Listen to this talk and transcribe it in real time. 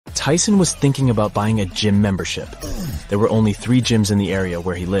Tyson was thinking about buying a gym membership. There were only 3 gyms in the area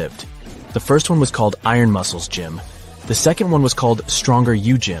where he lived. The first one was called Iron Muscles Gym, the second one was called Stronger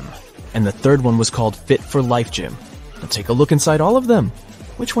You Gym, and the third one was called Fit for Life Gym. Now take a look inside all of them.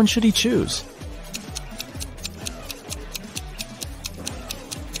 Which one should he choose?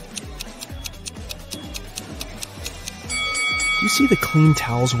 Do you see the clean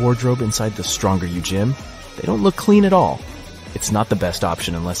towels wardrobe inside the Stronger You Gym? They don't look clean at all. It's not the best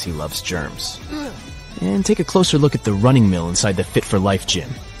option unless he loves germs. And take a closer look at the running mill inside the Fit for Life Gym.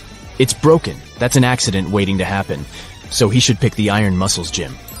 It's broken. That's an accident waiting to happen. So he should pick the Iron Muscles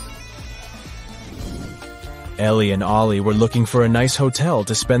Gym. Ellie and Ollie were looking for a nice hotel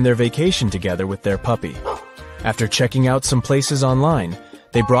to spend their vacation together with their puppy. After checking out some places online,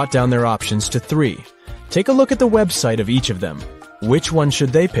 they brought down their options to 3. Take a look at the website of each of them. Which one should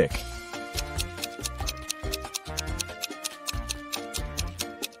they pick?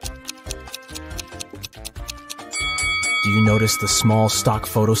 Do you notice the small stock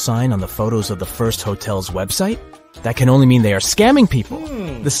photo sign on the photos of the first hotel's website? That can only mean they are scamming people.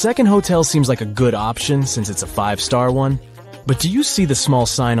 The second hotel seems like a good option since it's a 5-star one. But do you see the small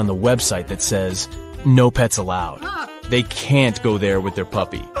sign on the website that says, "No pets allowed"? They can't go there with their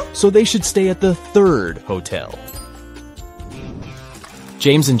puppy, so they should stay at the 3rd hotel.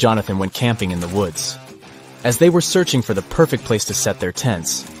 James and Jonathan went camping in the woods. As they were searching for the perfect place to set their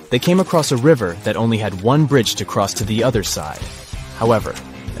tents, they came across a river that only had one bridge to cross to the other side. However,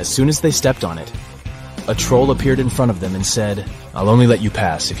 as soon as they stepped on it, a troll appeared in front of them and said, "I'll only let you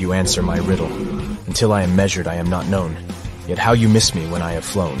pass if you answer my riddle. Until I am measured, I am not known. Yet how you miss me when I have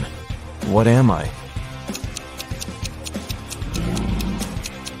flown. What am I?"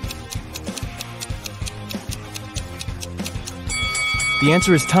 The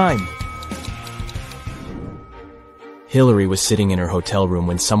answer is time. Hillary was sitting in her hotel room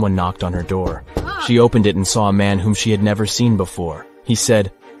when someone knocked on her door. She opened it and saw a man whom she had never seen before. He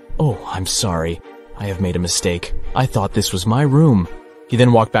said, "Oh, I'm sorry. I have made a mistake. I thought this was my room." He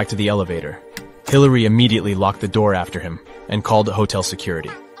then walked back to the elevator. Hillary immediately locked the door after him and called hotel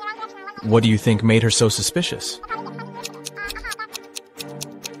security. What do you think made her so suspicious?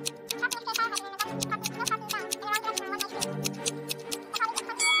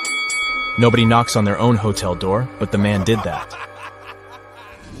 Nobody knocks on their own hotel door, but the man did that.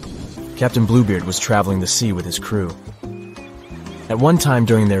 Captain Bluebeard was traveling the sea with his crew. At one time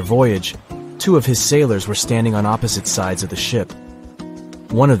during their voyage, 2 of his sailors were standing on opposite sides of the ship.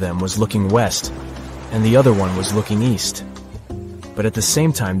 One of them was looking west, and the other one was looking east. But at the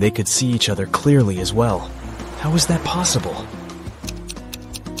same time, they could see each other clearly as well. How is that possible?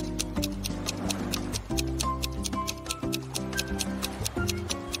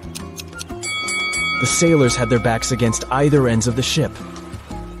 The sailors had their backs against either ends of the ship.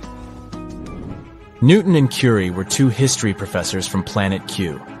 Newton and Curie were 2 history professors from Planet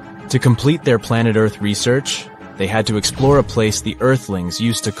Q. To complete their planet Earth research, they had to explore a place the Earthlings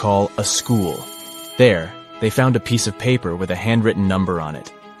used to call a school. There, they found a piece of paper with a handwritten number on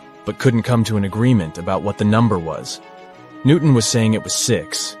it, but couldn't come to an agreement about what the number was. Newton was saying it was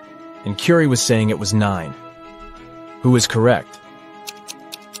 6, and Curie was saying it was 9. Who is correct?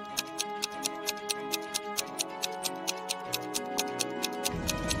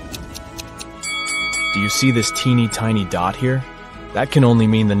 Do you see this teeny tiny dot here? That can only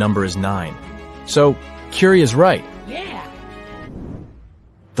mean the number is 9. So, Curie is right. Yeah.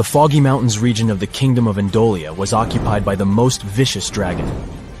 The Foggy Mountains region of the Kingdom of Endolia was occupied by the most vicious dragon.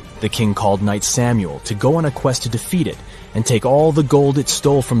 The king called Knight Samuel to go on a quest to defeat it and take all the gold it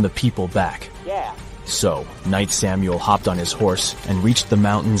stole from the people back. Yeah. So, Knight Samuel hopped on his horse and reached the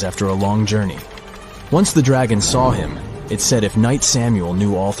mountains after a long journey. Once the dragon saw him, it said if Knight Samuel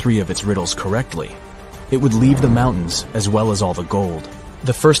knew all 3 of its riddles correctly, it would leave the mountains as well as all the gold.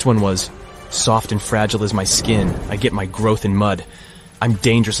 The first one was, "Soft and fragile is my skin, I get my growth in mud. I'm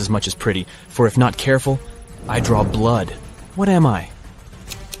dangerous as much as pretty, for if not careful, I draw blood. What am I?"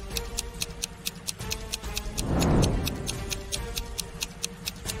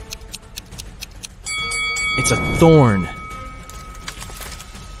 It's a thorn.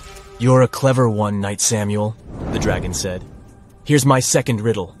 "You're a clever one, Knight Samuel," the dragon said. "Here's my second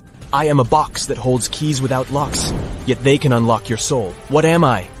riddle. I am a box that holds keys without locks, yet they can unlock your soul. What am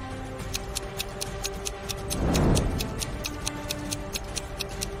I?"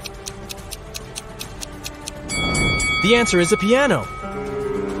 The answer is a piano.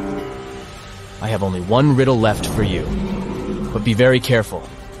 I have only one riddle left for you, but be very careful.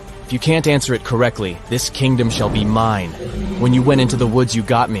 If you can't answer it correctly, this kingdom shall be mine. When you went into the woods, you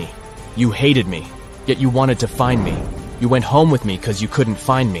got me. You hated me, yet you wanted to find me. You went home with me because you couldn't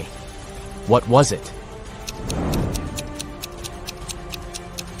find me. What was it?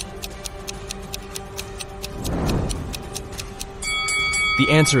 The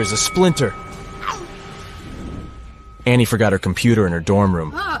answer is a splinter. Annie forgot her computer in her dorm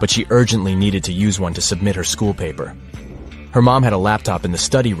room, but she urgently needed to use one to submit her school paper. Her mom had a laptop in the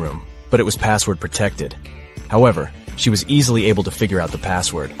study room, but it was password protected. However, she was easily able to figure out the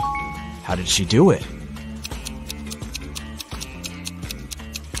password. How did she do it?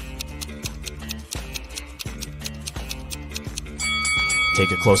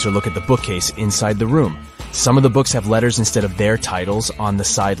 Take a closer look at the bookcase inside the room. Some of the books have letters instead of their titles on the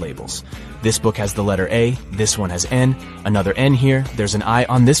side labels. This book has the letter A, this one has N, another N here, there's an I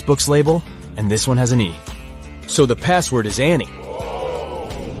on this book's label, and this one has an E. So the password is Annie.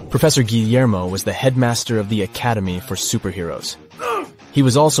 Professor Guillermo was the headmaster of the Academy for Superheroes. He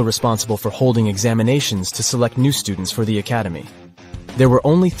was also responsible for holding examinations to select new students for the Academy. There were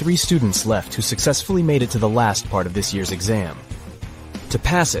only 3 students left who successfully made it to the last part of this year's exam. To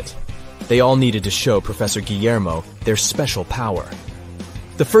pass it, they all needed to show Professor Guillermo their special power.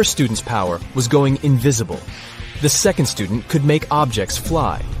 The first student's power was going invisible. The second student could make objects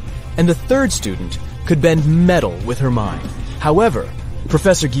fly. And the third student could bend metal with her mind. However,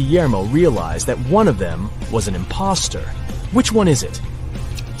 Professor Guillermo realized that one of them was an imposter. Which one is it?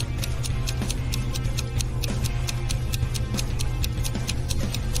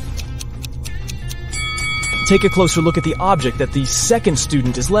 Take a closer look at the object that the second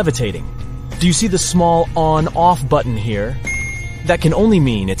student is levitating. Do you see the small on-off button here? That can only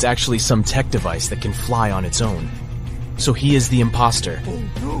mean it's actually some tech device that can fly on its own. So he is the imposter.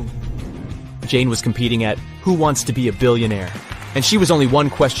 Jane was competing at Who Wants to Be a Billionaire? And she was only one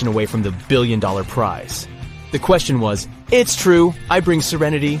question away from the $1 billion prize. The question was, it's true, I bring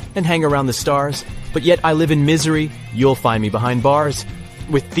serenity and hang around the stars, but yet I live in misery, you'll find me behind bars.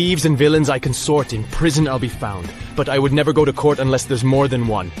 With thieves and villains I consort, in prison I'll be found, but I would never go to court unless there's more than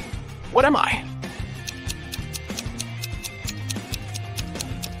one. What am I?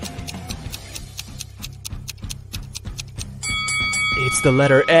 It's the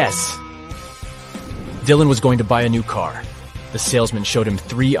letter S. Dylan was going to buy a new car. The salesman showed him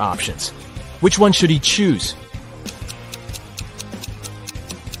 3 options. Which one should he choose?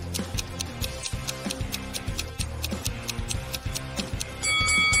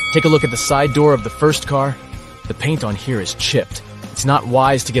 Take a look at the side door of the first car. The paint on here is chipped. It's not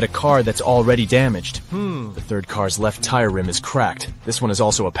wise to get a car that's already damaged. The third car's left tire rim is cracked. This one is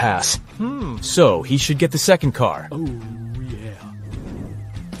also a pass. So he should get the second car. Oh, yeah.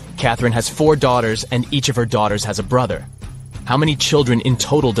 Catherine has 4 daughters, and each of her daughters has a brother. How many children in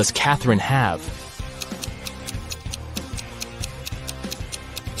total does Catherine have?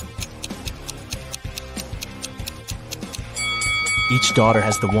 Each daughter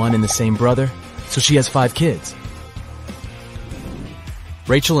has the one and the same brother, so she has 5 kids.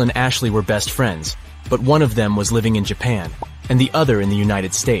 Rachel and Ashley were best friends, but one of them was living in Japan, and the other in the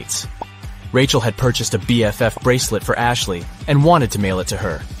United States. Rachel had purchased a BFF bracelet for Ashley and wanted to mail it to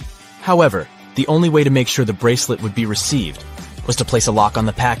her. However, the only way to make sure the bracelet would be received was to place a lock on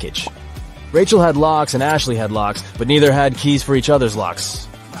the package. Rachel had locks and Ashley had locks, but neither had keys for each other's locks.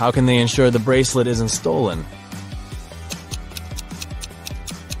 How can they ensure the bracelet isn't stolen?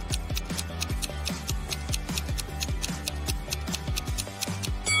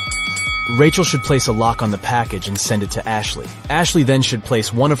 Rachel should place a lock on the package and send it to Ashley. Ashley then should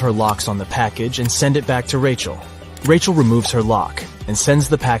place one of her locks on the package and send it back to Rachel. Rachel removes her lock and sends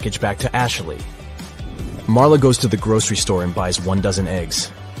the package back to Ashley. Marla goes to the grocery store and buys 1 dozen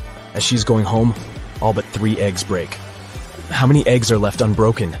eggs. As she's going home, all but 3 eggs break. How many eggs are left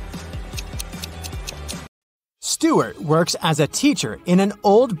unbroken? Stuart works as a teacher in an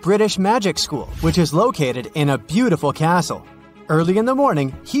old British magic school, which is located in a beautiful castle. Early in the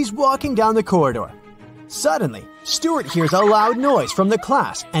morning, he's walking down the corridor. Suddenly, Stuart hears a loud noise from the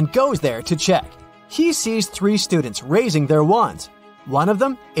class and goes there to check. He sees 3 students raising their wands. One of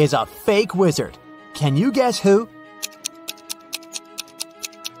them is a fake wizard. Can you guess who?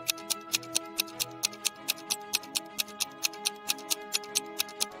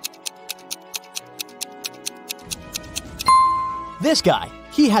 This guy,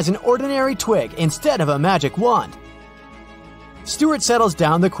 he has an ordinary twig instead of a magic wand. Stuart settles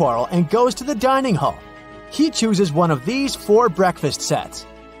down the quarrel and goes to the dining hall. He chooses one of these 4 breakfast sets.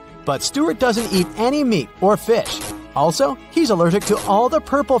 But Stuart doesn't eat any meat or fish. Also, he's allergic to all the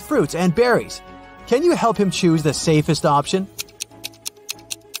purple fruits and berries. Can you help him choose the safest option?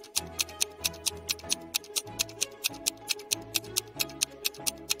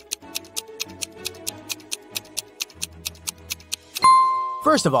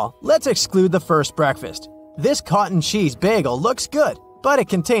 First of all, let's exclude the first breakfast. This cotton cheese bagel looks good, but it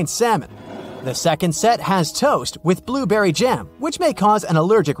contains salmon. The second set has toast with blueberry jam, which may cause an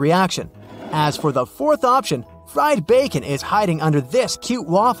allergic reaction. As for the fourth option, fried bacon is hiding under this cute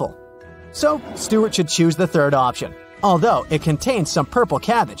waffle. So, Stuart should choose the third option. Although it contains some purple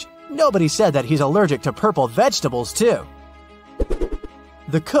cabbage, nobody said that he's allergic to purple vegetables too.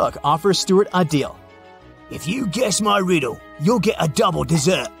 The cook offers Stuart a deal. If you guess my riddle, you'll get a double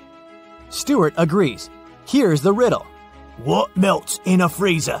dessert. Stuart agrees. Here's the riddle. What melts in a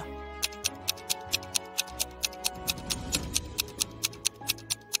freezer?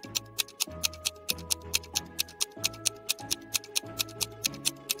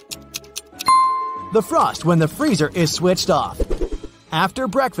 The frost when the freezer is switched off. After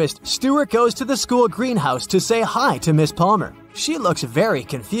breakfast, Stuart goes to the school greenhouse to say hi to Miss Palmer. She looks very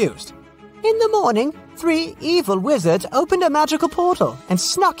confused. In the morning, 3 evil wizards opened a magical portal and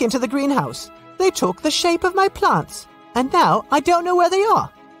snuck into the greenhouse. They took the shape of my plants, and now I don't know where they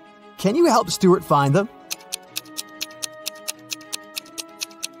are. Can you help Stuart find them?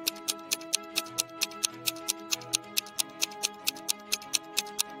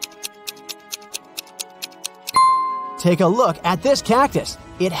 Take a look at this cactus.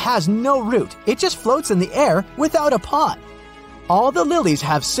 It has no root. It just floats in the air without a pot. All the lilies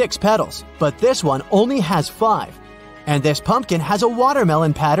have 6 petals, but this one only has 5. And this pumpkin has a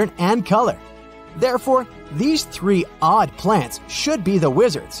watermelon pattern and color. Therefore, these 3 odd plants should be the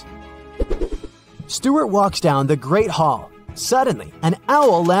wizards. Stuart walks down the Great Hall. Suddenly, an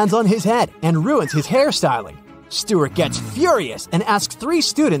owl lands on his head and ruins his hairstyling. Stuart gets furious and asks 3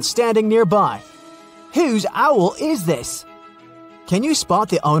 students standing nearby, "Whose owl is this?" Can you spot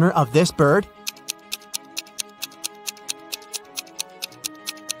the owner of this bird?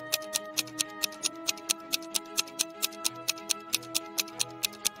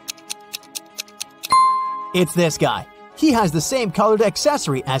 It's this guy. He has the same colored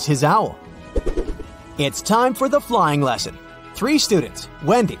accessory as his owl. It's time for the flying lesson. 3 students,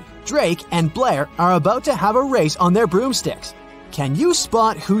 Wendy, Drake, and Blair, are about to have a race on their broomsticks. Can you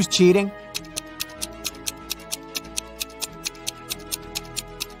spot who's cheating?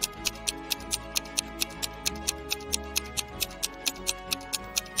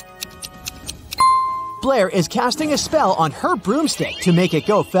 Blair is casting a spell on her broomstick to make it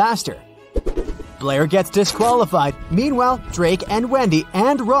go faster. Blair gets disqualified. Meanwhile, Drake and Wendy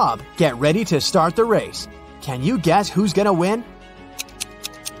and Rob get ready to start the race. Can you guess who's gonna win?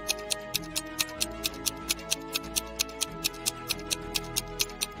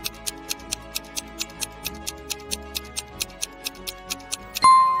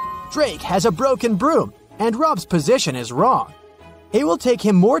 Drake has a broken broom, and Rob's position is wrong. It will take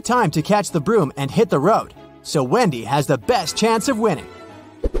him more time to catch the broom and hit the road, so Wendy has the best chance of winning.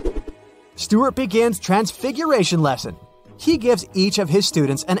 Stuart begins Transfiguration lesson. He gives each of his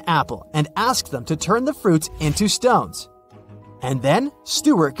students an apple and asks them to turn the fruits into stones. And then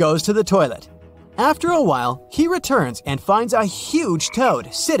Stuart goes to the toilet. After a while, he returns and finds a huge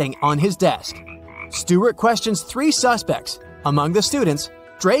toad sitting on his desk. Stuart questions 3 suspects. Among the students,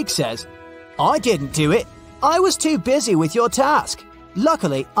 Drake says, "I didn't do it. I was too busy with your task.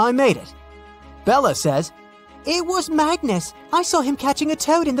 Luckily, I made it." Bella says, "It was Magnus. I saw him catching a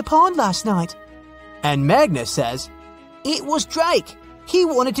toad in the pond last night." And Magnus says, "It was Drake. He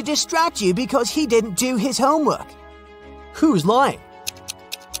wanted to distract you because he didn't do his homework." Who's lying?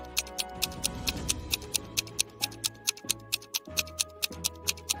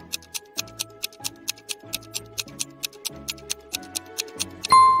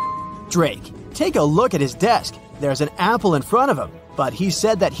 Drake. Take a look at his desk. There's an apple in front of him, but he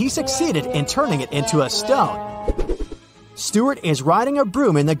said that he succeeded in turning it into a stone. Stuart is riding a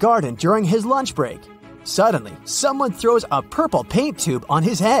broom in the garden during his lunch break. Suddenly, someone throws a purple paint tube on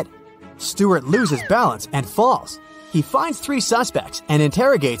his head. Stuart loses balance and falls. He finds 3 suspects and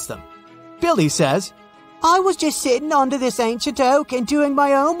interrogates them. Billy says, "I was just sitting under this ancient oak and doing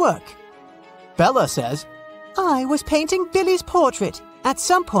my homework." Bella says, "I was painting Billy's portrait. At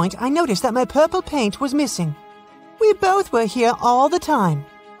some point, I noticed that my purple paint was missing. We both were here all the time."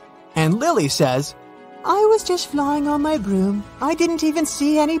 And Lily says, "I was just flying on my broom. I didn't even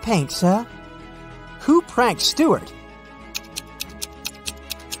see any paint, sir." Who pranked Stuart?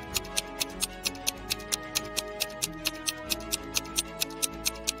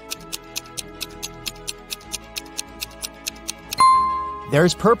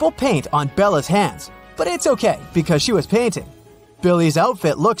 There's purple paint on Bella's hands, but it's okay because she was painting. Billy's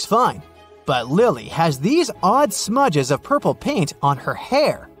outfit looks fine, but Lily has these odd smudges of purple paint on her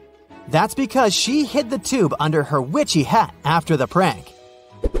hair. That's because she hid the tube under her witchy hat after the prank.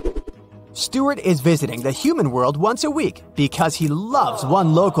 Stuart is visiting the human world once a week because he loves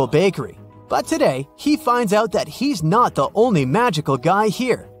one local bakery. But today, he finds out that he's not the only magical guy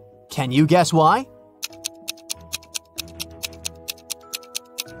here. Can you guess why?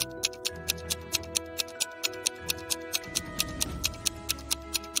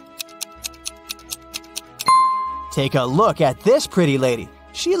 Take a look at this pretty lady.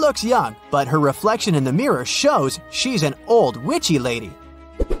 She looks young, but her reflection in the mirror shows she's an old witchy lady.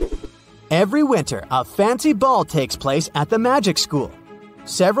 Every winter, a fancy ball takes place at the magic school.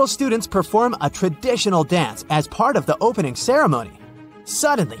 Several students perform a traditional dance as part of the opening ceremony.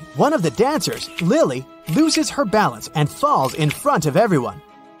 Suddenly, one of the dancers, Lily, loses her balance and falls in front of everyone.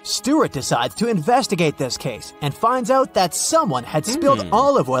 Stuart decides to investigate this case and finds out that someone had spilled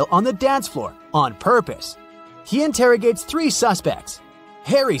olive oil on the dance floor on purpose. He interrogates 3 suspects.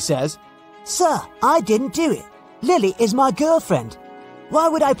 Harry says, Sir, I didn't do it. Lily is my girlfriend. Why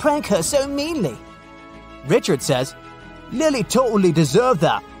would I prank her so meanly? Richard says, Lily totally deserved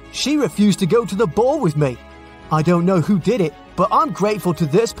that. She refused to go to the ball with me. I don't know who did it, but I'm grateful to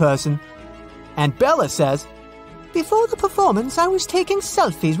this person. And Bella says, Before the performance, I was taking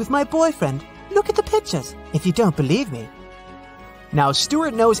selfies with my boyfriend. Look at the pictures, if you don't believe me. Now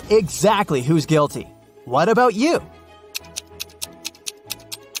Stuart knows exactly who's guilty. What about you?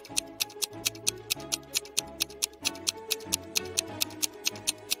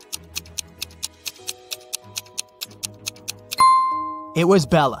 It was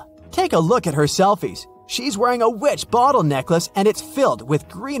Bella. Take a look at her selfies. She's wearing a witch bottle necklace and it's filled with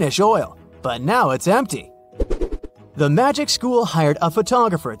greenish oil, but now it's empty. The magic school hired a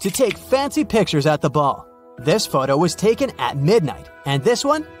photographer to take fancy pictures at the ball. This photo was taken at midnight, and this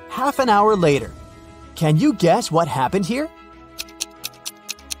one half an hour later. Can you guess what happened here?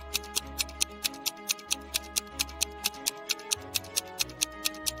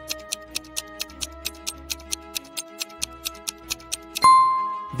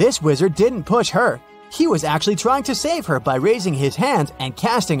 This wizard didn't push her. He was actually trying to save her by raising his hands and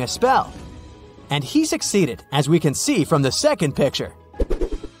casting a spell. And he succeeded, as we can see from the second picture.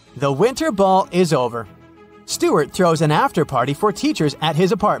 The winter ball is over. Stuart throws an after party for teachers at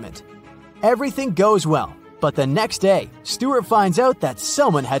his apartment. Everything goes well, but the next day, Stuart finds out that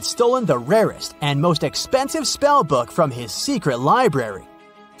someone had stolen the rarest and most expensive spell book from his secret library.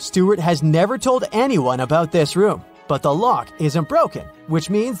 Stuart has never told anyone about this room, but the lock isn't broken, which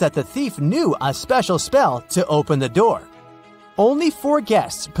means that the thief knew a special spell to open the door. Only 4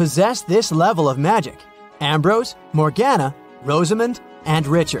 guests possess this level of magic: Ambrose, Morgana, Rosamond, and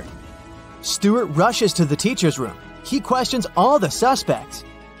Richard. Stuart rushes to the teacher's room. He questions all the suspects.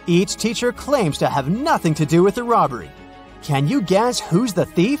 Each teacher claims to have nothing to do with the robbery. Can you guess who's the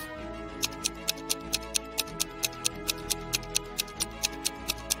thief?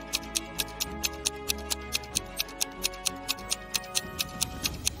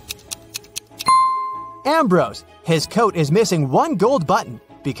 Ambrose. His coat is missing 1 gold button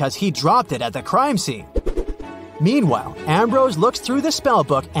because he dropped it at the crime scene. Meanwhile, Ambrose looks through the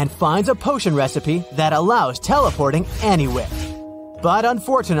spellbook and finds a potion recipe that allows teleporting anywhere. But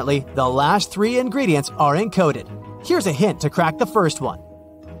unfortunately, the last 3 ingredients are encoded. Here's a hint to crack the first one.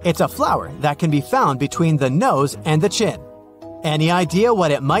 It's a flower that can be found between the nose and the chin. Any idea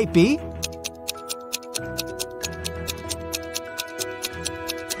what it might be?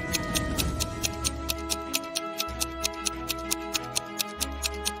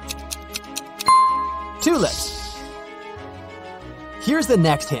 Tulips. Here's the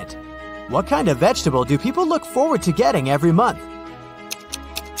next hint. What kind of vegetable do people look forward to getting every month?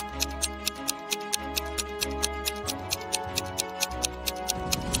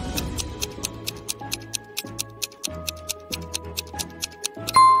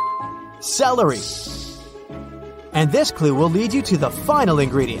 Celery. And this clue will lead you to the final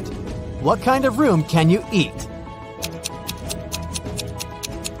ingredient. What kind of room can you eat?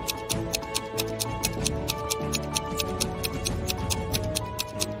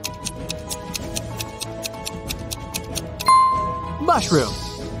 Mushroom.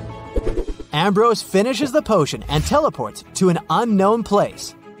 Ambrose finishes the potion and teleports to an unknown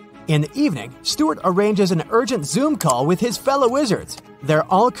place. In the evening, Stuart arranges an urgent Zoom call with his fellow wizards. They're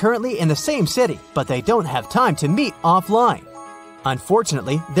all currently in the same city, but they don't have time to meet offline.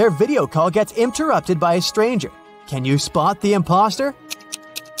 Unfortunately, their video call gets interrupted by a stranger. Can you spot the imposter?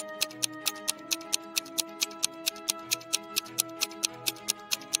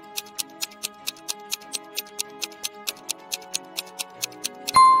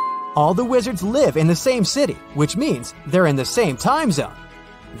 All the wizards live in the same city, which means they're in the same time zone.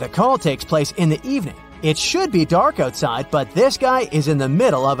 The call takes place in the evening, It should be dark outside, but this guy is in the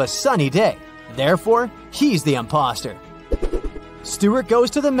middle of a sunny day. Therefore, he's the imposter. Stuart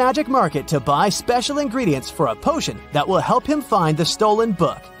goes to the magic market to buy special ingredients for a potion that will help him find the stolen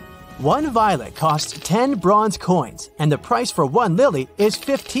book. 1 violet costs 10 bronze coins, and the price for 1 lily is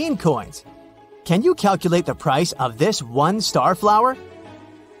 15 coins. Can you calculate the price of this 1 starflower?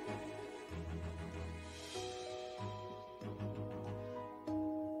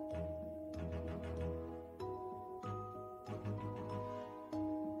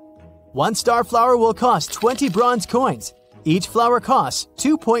 One starflower will cost 20 bronze coins. Each flower costs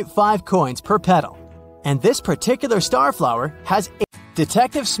 2.5 coins per petal. And this particular starflower has...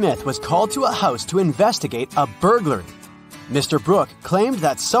 Detective Smith was called to a house to investigate a burglary. Mr. Brooke claimed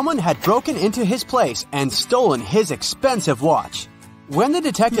that someone had broken into his place and stolen his expensive watch. When the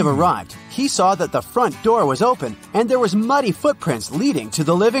detective arrived, he saw that the front door was open and there was muddy footprints leading to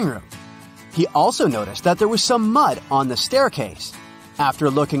the living room. He also noticed that there was some mud on the staircase.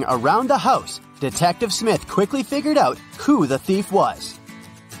 After looking around the house, Detective Smith quickly figured out who the thief was.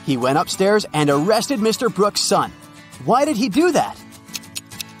 He went upstairs and arrested Mr. Brooks' son. Why did he do that?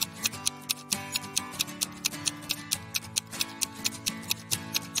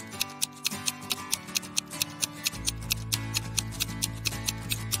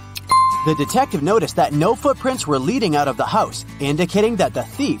 The detective noticed that no footprints were leading out of the house, indicating that the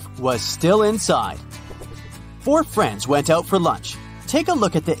thief was still inside. 4 friends went out for lunch. Take a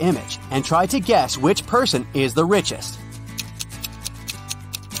look at the image and try to guess which person is the richest.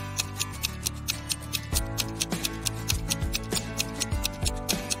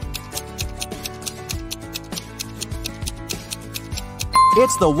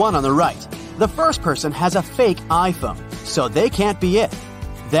 It's the one on the right. The first person has a fake iPhone, so they can't be it.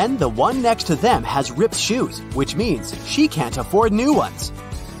 Then the one next to them has ripped shoes, which means she can't afford new ones.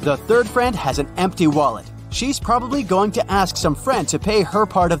 The third friend has an empty wallet. She's probably going to ask some friend to pay her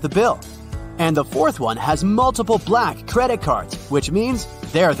part of the bill. And the fourth one has multiple black credit cards, which means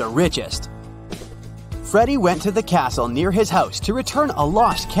they're the richest. Freddy went to the castle near his house to return a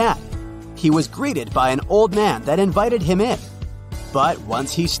lost cat. He was greeted by an old man that invited him in. But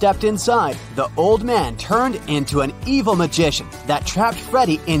once he stepped inside, the old man turned into an evil magician that trapped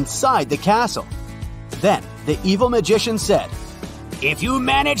Freddy inside the castle. Then the evil magician said, "If you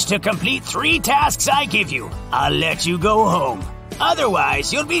manage to complete 3 tasks I give you, I'll let you go home.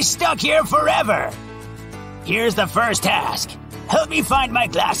 Otherwise, you'll be stuck here forever. Here's the first task. Help me find my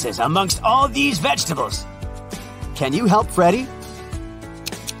glasses amongst all these vegetables." Can you help Freddy?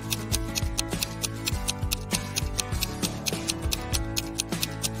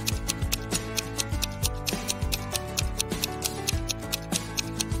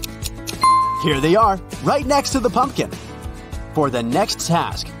 Here they are, right next to the pumpkin. For the next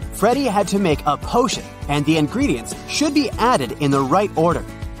task, Freddy had to make a potion, and the ingredients should be added in the right order.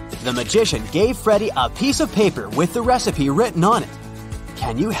 The magician gave Freddy a piece of paper with the recipe written on it.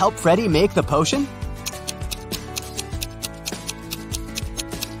 Can you help Freddy make the potion?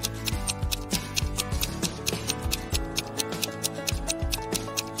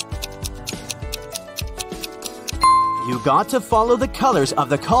 You got to follow the colors of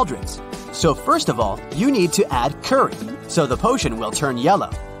the cauldrons. So first of all, you need to add curry, so the potion will turn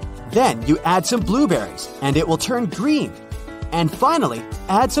yellow. Then you add some blueberries, and it will turn green. And finally,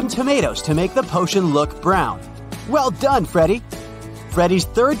 add some tomatoes to make the potion look brown. Well done, Freddy! Freddy's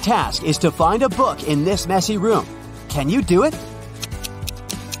third task is to find a book in this messy room. Can you do it?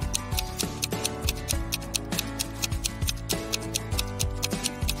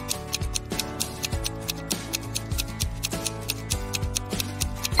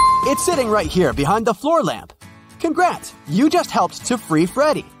 It's sitting right here behind the floor lamp. Congrats, you just helped to free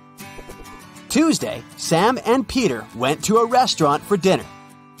Freddy. Tuesday, Sam and Peter went to a restaurant for dinner.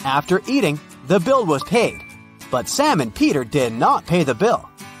 After eating, the bill was paid. But Sam and Peter did not pay the bill.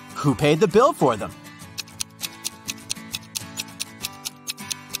 Who paid the bill for them?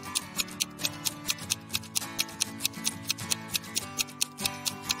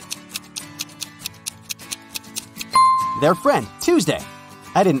 Their friend, Tuesday.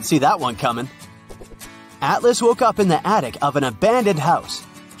 I didn't see that one coming. Atlas woke up in the attic of an abandoned house.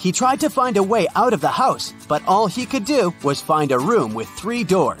 He tried to find a way out of the house, but all he could do was find a room with 3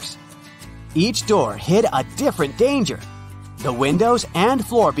 doors. Each door hid a different danger. The windows and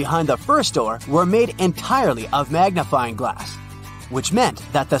floor behind the first door were made entirely of magnifying glass, which meant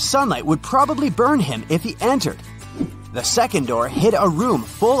that the sunlight would probably burn him if he entered. The second door hid a room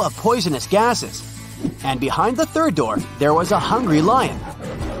full of poisonous gases. And behind the third door, there was a hungry lion.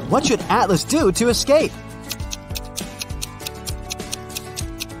 What should Atlas do to escape?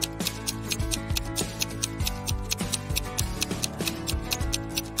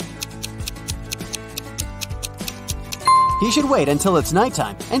 He should wait until it's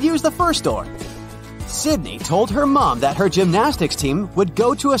nighttime and use the first door. Sydney told her mom that her gymnastics team would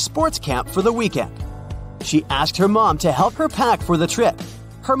go to a sports camp for the weekend. She asked her mom to help her pack for the trip.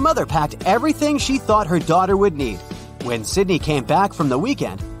 Her mother packed everything she thought her daughter would need. When Sydney came back from the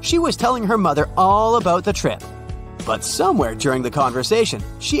weekend, she was telling her mother all about the trip. But somewhere during the conversation,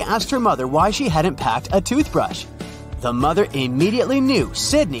 she asked her mother why she hadn't packed a toothbrush. The mother immediately knew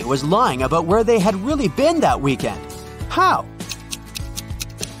Sydney was lying about where they had really been that weekend. How?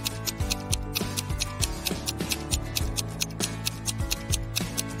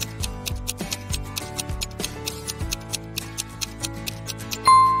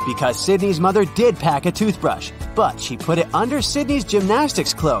 Because Sydney's mother did pack a toothbrush, but she put it under Sydney's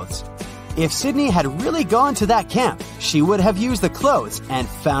gymnastics clothes. If Sydney had really gone to that camp, she would have used the clothes and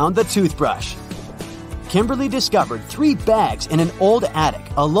found the toothbrush. Kimberly discovered 3 bags in an old attic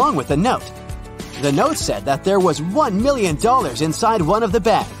along with a note. The note said that there was $1 million inside one of the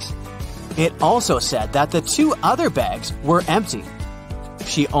bags. It also said that the 2 other bags were empty.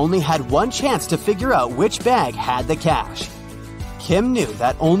 She only had one chance to figure out which bag had the cash. Kim knew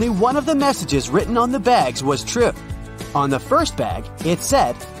that only one of the messages written on the bags was true. On the first bag, it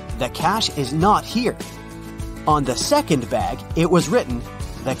said, "The cash is not here." On the second bag, it was written,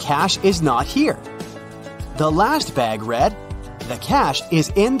 "The cash is not here." The last bag read, "The cash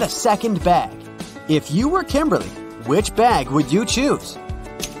is in the second bag." If you were Kimberly, which bag would you choose?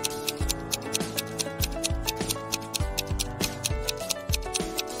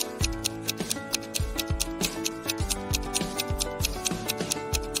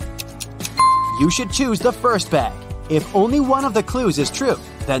 You should choose the first bag. If only one of the clues is true,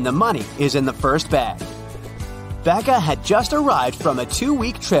 then the money is in the first bag. Becca had just arrived from a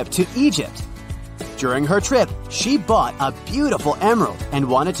 2-week trip to Egypt. During her trip, she bought a beautiful emerald and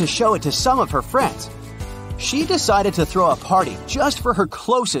wanted to show it to some of her friends. She decided to throw a party just for her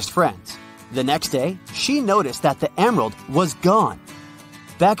closest friends. The next day, she noticed that the emerald was gone.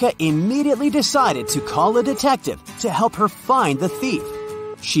 Becca immediately decided to call a detective to help her find the thief.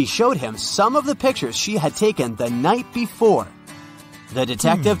 She showed him some of the pictures she had taken the night before. The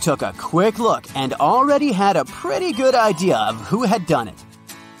detective took a quick look and already had a pretty good idea of who had done it.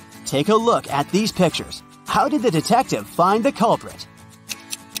 Take a look at these pictures. How did the detective find the culprit?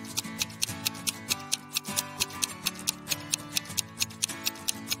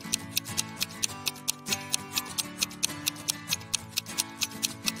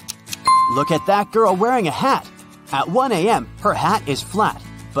 Look at that girl wearing a hat. At 1 a.m., her hat is flat.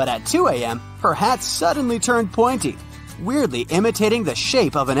 But at 2 a.m., her hat suddenly turned pointy, weirdly imitating the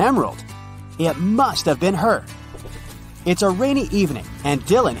shape of an emerald. It must have been her. It's a rainy evening, and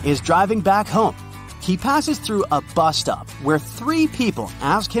Dylan is driving back home. He passes through a bus stop where 3 people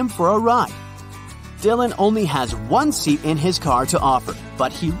ask him for a ride. Dylan only has 1 seat in his car to offer,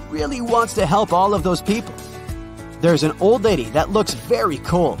 but he really wants to help all of those people. There's an old lady that looks very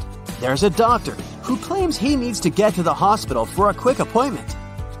cold. There's a doctor who claims he needs to get to the hospital for a quick appointment.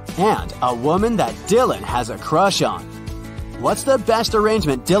 And a woman that Dylan has a crush on. What's the best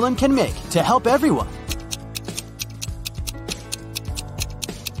arrangement Dylan can make to help everyone?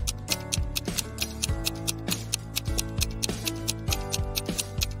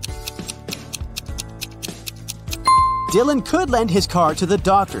 Dylan could lend his car to the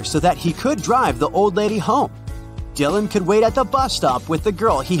doctor so that he could drive the old lady home. Dylan could wait at the bus stop with the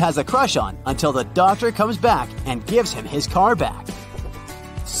girl he has a crush on until the doctor comes back and gives him his car back.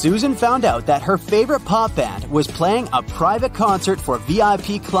 Susan found out that her favorite pop band was playing a private concert for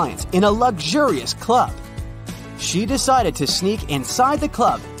VIP clients in a luxurious club. She decided to sneak inside the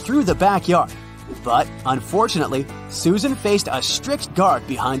club through the backyard. But, unfortunately, Susan faced a strict guard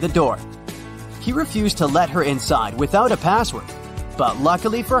behind the door. He refused to let her inside without a password. But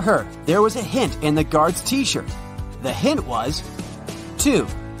luckily for her, there was a hint in the guard's t-shirt. The hint was 2,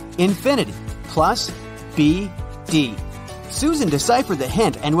 infinity, plus, BD. Susan deciphered the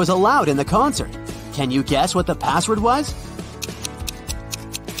hint and was allowed in the concert. Can you guess what the password was?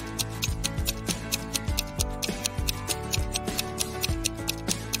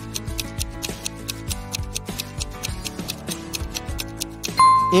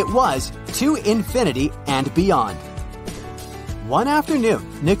 It was to infinity and beyond. One afternoon,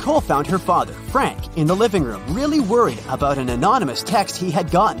 Nicole found her father, Frank, in the living room, really worried about an anonymous text he had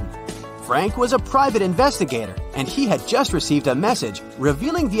gotten. Frank was a private investigator, and he had just received a message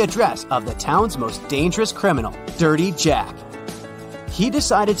revealing the address of the town's most dangerous criminal, Dirty Jack. He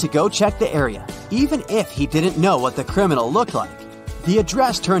decided to go check the area, even if he didn't know what the criminal looked like. The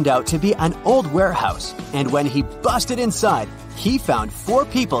address turned out to be an old warehouse, and when he busted inside, he found 4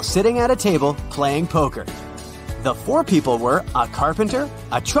 people sitting at a table playing poker. The 4 people were a carpenter,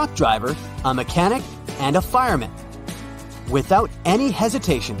 a truck driver, a mechanic, and a fireman. Without any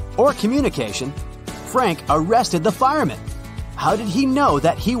hesitation or communication, Frank arrested the fireman. How did he know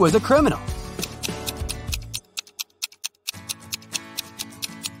that he was a criminal?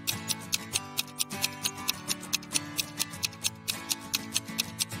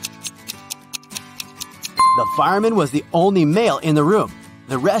 The fireman was the only male in the room.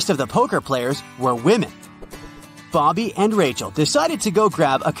 The rest of the poker players were women. Bobby and Rachel decided to go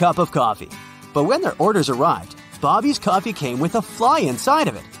grab a cup of coffee. But when their orders arrived, Bobby's coffee came with a fly inside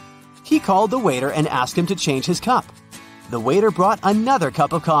of it. He called the waiter and asked him to change his cup. The waiter brought another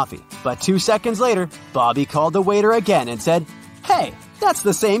cup of coffee, but 2 seconds later, Bobby called the waiter again and said, "Hey, that's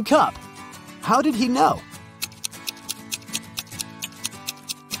the same cup." How did he know?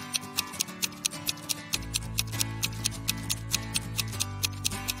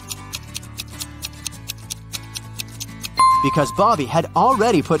 Because Bobby had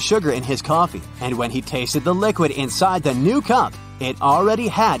already put sugar in his coffee, and when he tasted the liquid inside the new cup, it already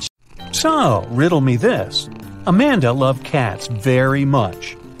had. So, riddle me this. Amanda loved cats very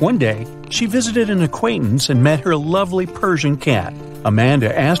much. One day, she visited an acquaintance and met her lovely Persian cat.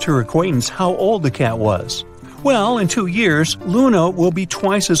 Amanda asked her acquaintance how old the cat was. Well, in 2 years, Luna will be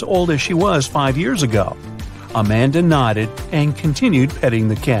twice as old as she was 5 years ago. Amanda nodded and continued petting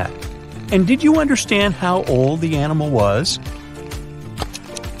the cat. And did you understand how old the animal was?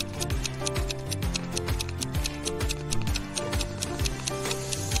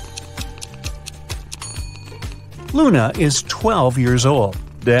 Luna is 12 years old.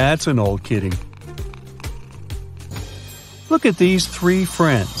 That's an old kitty. Look at these 3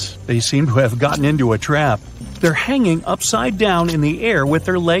 friends. They seem to have gotten into a trap. They're hanging upside down in the air with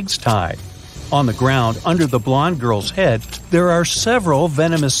their legs tied. On the ground, under the blonde girl's head, there are several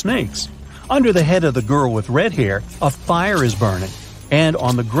venomous snakes. Under the head of the girl with red hair, a fire is burning. And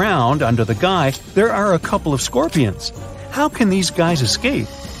on the ground, under the guy, there are a couple of scorpions. How can these guys escape?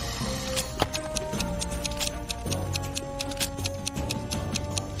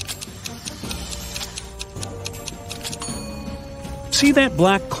 See that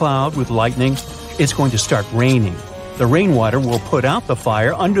black cloud with lightning? It's going to start raining. The rainwater will put out the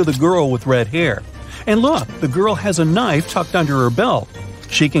fire under the girl with red hair. And look, the girl has a knife tucked under her belt.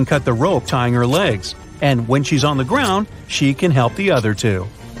 She can cut the rope tying her legs, and when she's on the ground, she can help the other 2.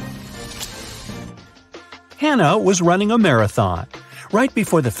 Hannah was running a marathon. Right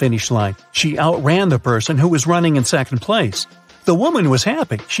before the finish line, she outran the person who was running in second place. The woman was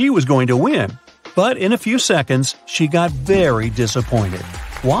happy she was going to win, but in a few seconds, she got very disappointed.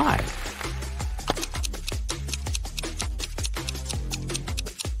 Why?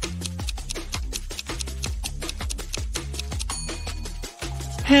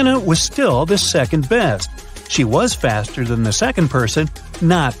 Hannah was still the second best. She was faster than the second person,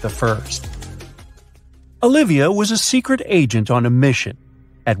 not the first. Olivia was a secret agent on a mission.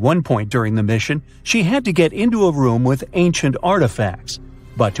 At one point during the mission, she had to get into a room with ancient artifacts.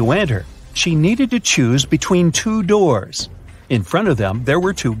 But to enter, she needed to choose between 2 doors. In front of them, there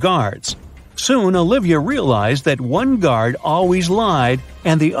were 2 guards. Soon, Olivia realized that one guard always lied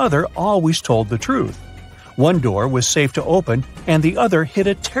and the other always told the truth. One door was safe to open, and the other hid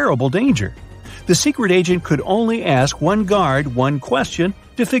a terrible danger. The secret agent could only ask one guard one question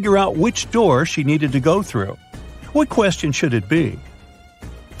to figure out which door she needed to go through. What question should it be?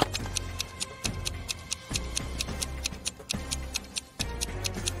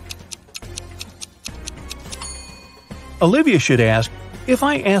 Olivia should ask, if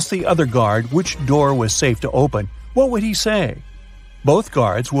I asked the other guard which door was safe to open, what would he say? Both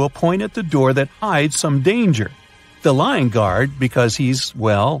guards will point at the door that hides some danger. The lying guard, because he's,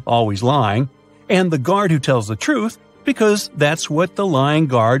 well, always lying, and the guard who tells the truth, because that's what the lying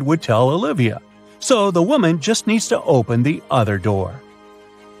guard would tell Olivia. So the woman just needs to open the other door.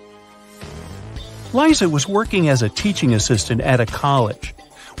 Liza was working as a teaching assistant at a college.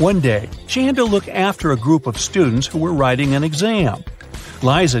 One day, she had to look after a group of students who were writing an exam.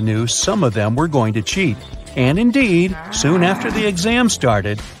 Liza knew some of them were going to cheat. And indeed, soon after the exam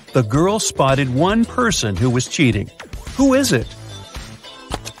started, the girl spotted one person who was cheating. Who is it?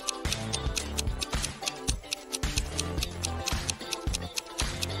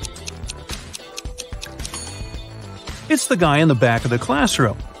 It's the guy in the back of the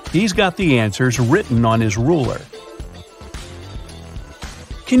classroom. He's got the answers written on his ruler.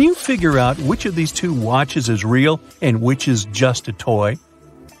 Can you figure out which of these 2 watches is real and which is just a toy?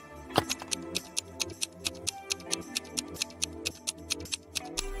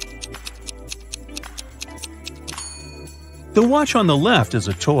 The watch on the left is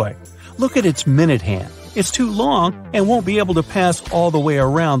a toy. Look at its minute hand. It's too long and won't be able to pass all the way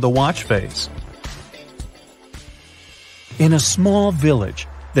around the watch face. In a small village,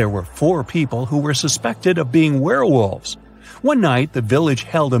 there were 4 people who were suspected of being werewolves. One night, the village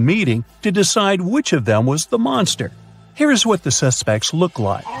held a meeting to decide which of them was the monster. Here is what the suspects look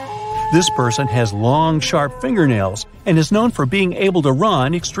like. This person has long, sharp fingernails and is known for being able to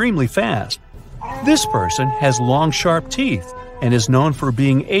run extremely fast. This person has long, sharp teeth and is known for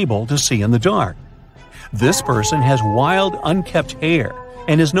being able to see in the dark. This person has wild, unkempt hair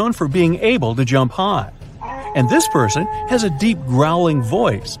and is known for being able to jump high. And this person has a deep growling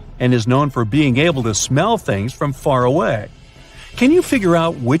voice and is known for being able to smell things from far away. Can you figure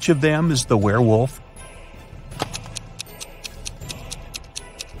out which of them is the werewolf?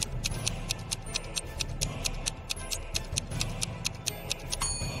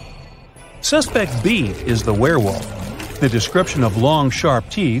 Suspect B is the werewolf. The description of long, sharp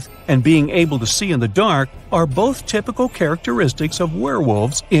teeth and being able to see in the dark are both typical characteristics of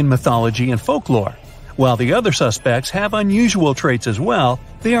werewolves in mythology and folklore. While the other suspects have unusual traits as well,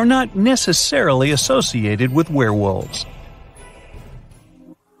 they are not necessarily associated with werewolves.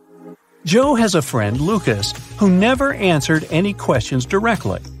 Joe has a friend, Lucas, who never answered any questions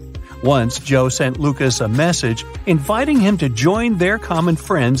directly. Once, Joe sent Lucas a message inviting him to join their common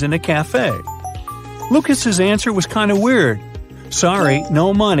friends in a cafe. Lucas's answer was kind of weird. Sorry,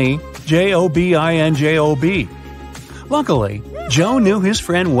 no money, Jobinjob. Luckily, Joe knew his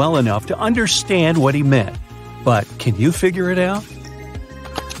friend well enough to understand what he meant. But can you figure it out?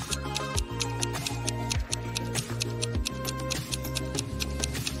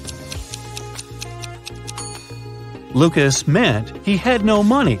 Lucas meant he had no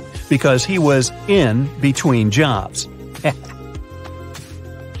money because he was in between jobs.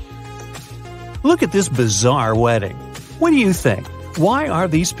 Look at this bizarre wedding. What do you think? Why are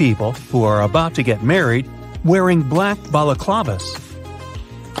these people, who are about to get married, wearing black balaclavas?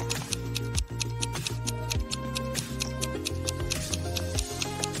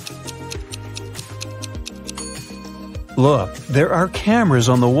 Look, there are cameras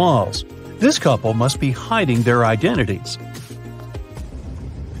on the walls. This couple must be hiding their identities.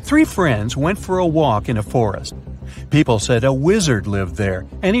 3 friends went for a walk in a forest. People said a wizard lived there,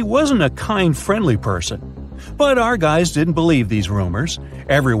 and he wasn't a kind, friendly person. But our guys didn't believe these rumors.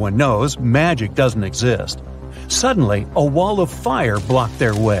 Everyone knows magic doesn't exist. Suddenly, a wall of fire blocked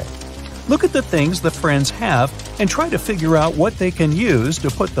their way. Look at the things the friends have and try to figure out what they can use to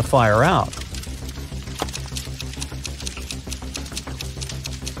put the fire out.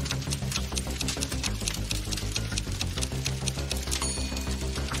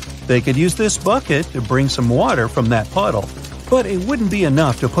 They could use this bucket to bring some water from that puddle, but it wouldn't be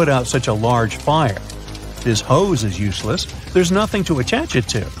enough to put out such a large fire. This hose is useless, there's nothing to attach it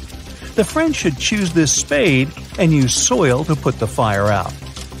to. The friends should choose this spade and use soil to put the fire out.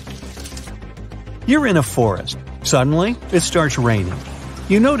 You're in a forest. Suddenly, it starts raining.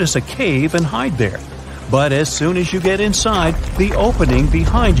 You notice a cave and hide there. But as soon as you get inside, the opening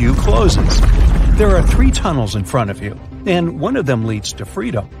behind you closes. There are 3 tunnels in front of you, and one of them leads to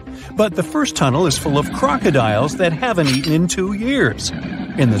freedom. But the first tunnel is full of crocodiles that haven't eaten in 2 years.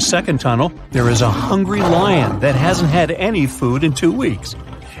 In the second tunnel, there is a hungry lion that hasn't had any food in 2 weeks.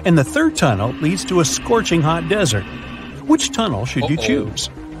 And the third tunnel leads to a scorching hot desert. Which tunnel should you choose?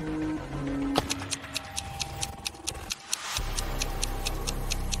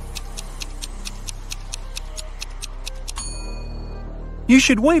 You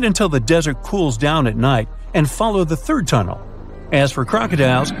should wait until the desert cools down at night and follow the third tunnel. As for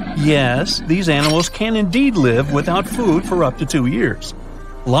crocodiles, yes, these animals can indeed live without food for up to 2 years.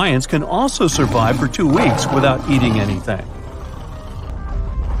 Lions can also survive for 2 weeks without eating anything.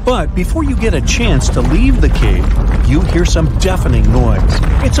 But before you get a chance to leave the cave, you hear some deafening noise.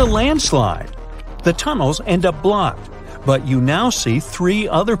 It's a landslide. The tunnels end up blocked, but you now see 3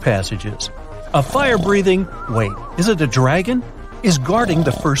 other passages. A fire-breathing, wait, is it a dragon? Is guarding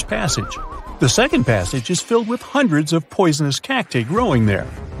the first passage. The second passage is filled with hundreds of poisonous cacti growing there.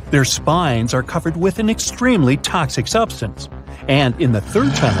 Their spines are covered with an extremely toxic substance. And in the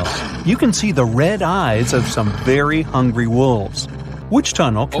third tunnel, you can see the red eyes of some very hungry wolves. Which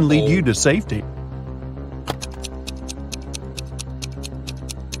tunnel can lead you to safety?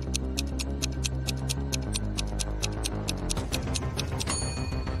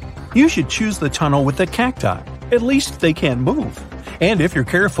 You should choose the tunnel with the cacti. At least they can't move. And if you're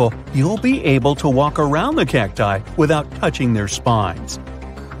careful, you'll be able to walk around the cacti without touching their spines.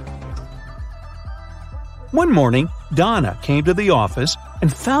 One morning, Donna came to the office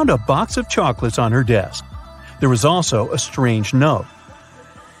and found a box of chocolates on her desk. There was also a strange note.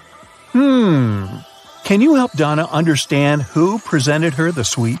 Can Can you help Donna understand who presented her the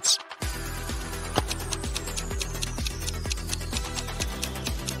sweets?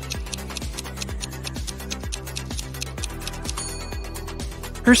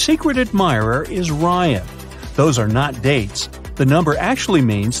 Her secret admirer is Ryan. Those are not dates. The number actually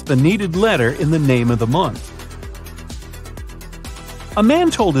means the needed letter in the name of the month. A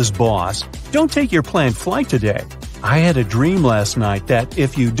man told his boss, "Don't take your planned flight today. I had a dream last night that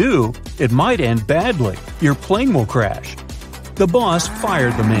if you do, it might end badly. Your plane will crash." The boss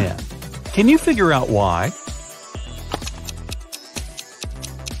fired the man. Can you figure out why?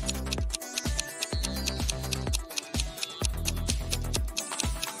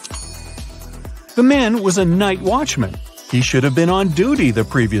 The man was a night watchman. He should have been on duty the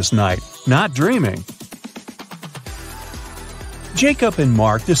previous night, not dreaming. Jacob and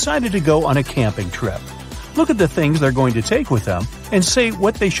Mark decided to go on a camping trip. Look at the things they're going to take with them and say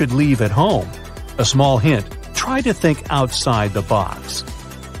what they should leave at home. A small hint, try to think outside the box.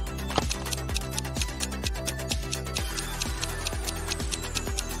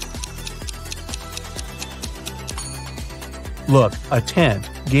 Look, a tent,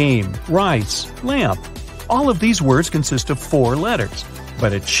 game, rice, lamp. All of these words consist of 4 letters.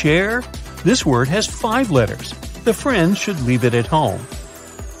 But a chair? This word has 5 letters. The friends should leave it at home.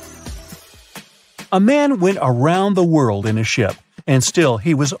 A man went around the world in a ship, and still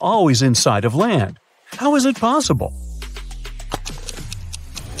he was always in sight of land. How is it possible?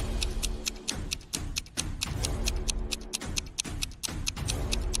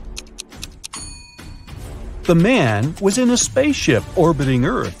 The man was in a spaceship orbiting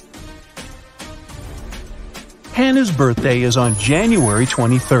Earth. Hannah's birthday is on January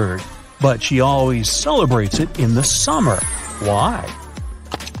 23rd, but she always celebrates it in the summer. Why?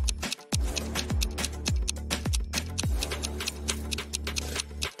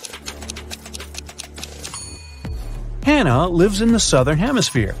 Hannah lives in the Southern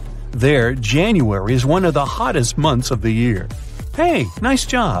Hemisphere. There, January is one of the hottest months of the year. Hey, nice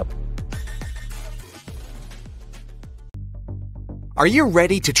job! Are you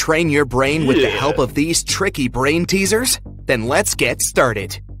ready to train your brain with the help of these tricky brain teasers? Then let's get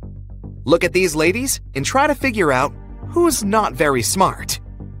started. Look at these ladies and try to figure out who's not very smart.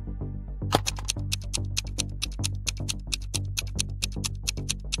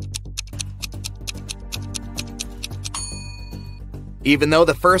 Even though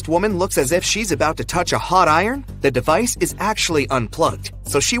the first woman looks as if she's about to touch a hot iron, the device is actually unplugged,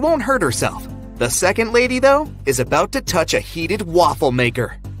 so she won't hurt herself. The second lady, though, is about to touch a heated waffle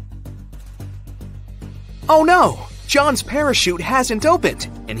maker. Oh no! John's parachute hasn't opened,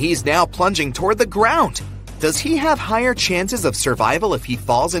 and he's now plunging toward the ground. Does he have higher chances of survival if he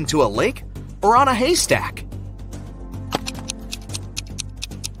falls into a lake or on a haystack?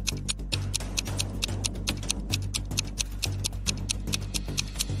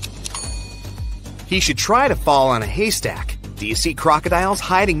 He should try to fall on a haystack. Do you see crocodiles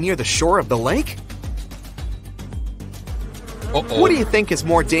hiding near the shore of the lake? What do you think is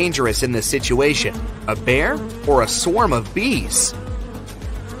more dangerous in this situation? A bear or a swarm of bees?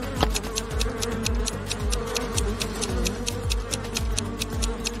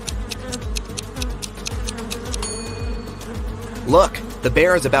 Look, the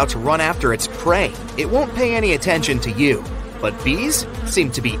bear is about to run after its prey. It won't pay any attention to you. But bees seem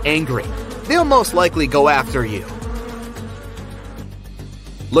to be angry. They'll most likely go after you.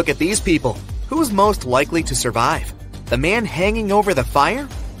 Look at these people. Who's most likely to survive? The man hanging over the fire?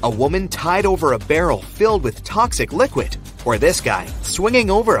 A woman tied over a barrel filled with toxic liquid? Or this guy swinging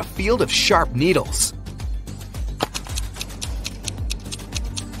over a field of sharp needles?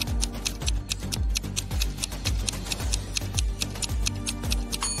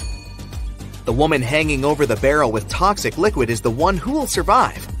 The woman hanging over the barrel with toxic liquid is the one who will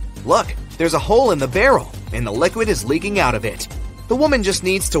survive. Look, there's a hole in the barrel, and the liquid is leaking out of it. The woman just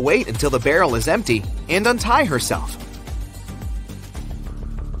needs to wait until the barrel is empty and untie herself.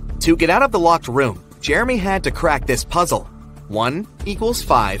 To get out of the locked room, Jeremy had to crack this puzzle. 1 equals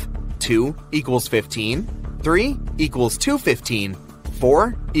 5, 2 equals 15, 3 equals 215,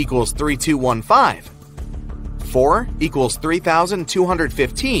 4 equals 3215, 4 equals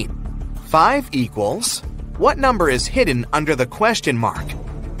 3215, 5 equals... What number is hidden under the question mark?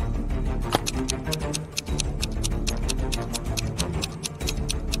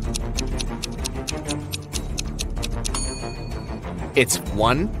 It's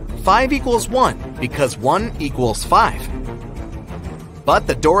 1. 5 equals 1 because 1 equals 5. But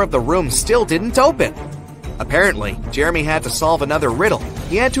the door of the room still didn't open. Apparently, Jeremy had to solve another riddle.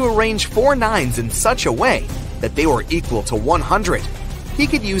 He had to arrange 4 9s in such a way that they were equal to 100. He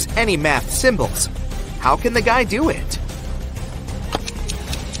could use any math symbols. How can the guy do it?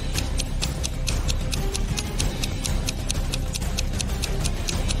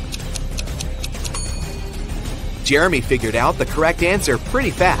 Jeremy figured out the correct answer pretty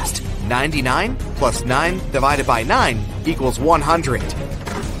fast. 99 plus 9 divided by 9 equals 100.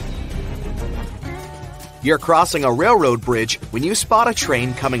 You're crossing a railroad bridge when you spot a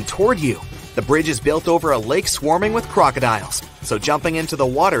train coming toward you. The bridge is built over a lake swarming with crocodiles, so jumping into the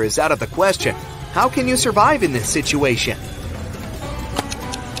water is out of the question. How can you survive in this situation?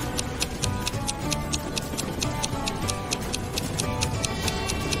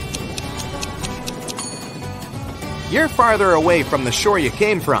 You're farther away from the shore you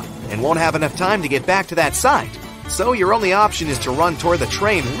came from and won't have enough time to get back to that side. So your only option is to run toward the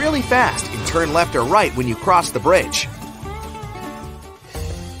train really fast and turn left or right when you cross the bridge.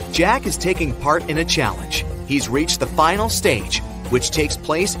 Jack is taking part in a challenge. He's reached the final stage, which takes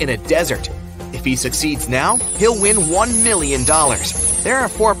place in a desert. If he succeeds now, he'll win $1 million. There are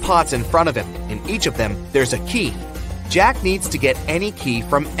 4 pots in front of him. In each of them, there's a key. Jack needs to get any key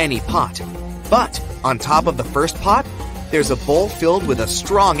from any pot. But on top of the first pot, there's a bowl filled with a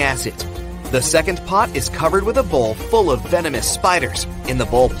strong acid. The second pot is covered with a bowl full of venomous spiders. In the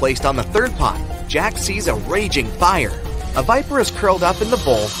bowl placed on the third pot, Jack sees a raging fire. A viper is curled up in the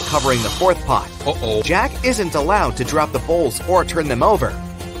bowl, covering the fourth pot. Jack isn't allowed to drop the bowls or turn them over.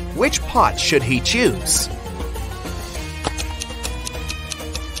 Which pot should he choose?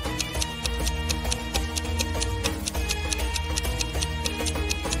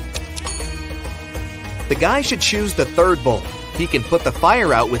 The guy should choose the third bowl. He can put the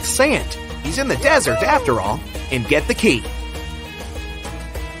fire out with sand. He's in the desert after all, and get the key.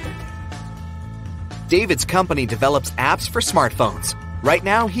 David's company develops apps for smartphones. Right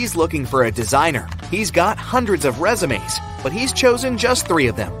now, he's looking for a designer. He's got hundreds of resumes, but he's chosen just 3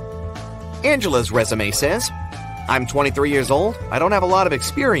 of them. Angela's resume says, "I'm 23 years old, I don't have a lot of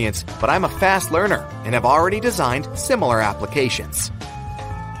experience, but I'm a fast learner and have already designed similar applications."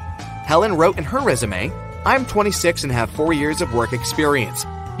 Helen wrote in her resume, "I'm 26 and have 4 years of work experience.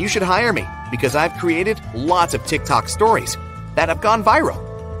 You should hire me because I've created lots of TikTok stories that have gone viral."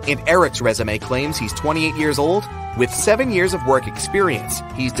 And Eric's resume claims he's 28 years old with 7 years of work experience.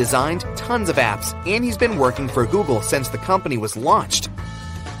 He's designed tons of apps and he's been working for Google since the company was launched.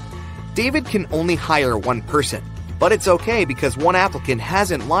 David can only hire 1 person, but it's okay because 1 applicant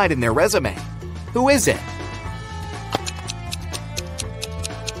hasn't lied in their resume. Who is it?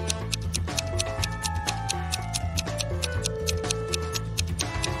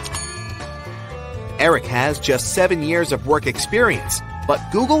 Eric has just 7 years of work experience, but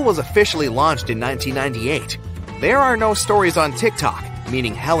Google was officially launched in 1998. There are no stories on TikTok,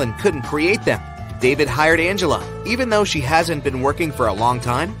 meaning Helen couldn't create them. David hired Angela. Even though she hasn't been working for a long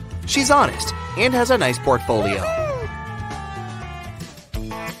time, she's honest and has a nice portfolio.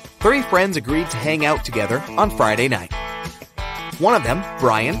 3 friends agreed to hang out together on Friday night. One of them,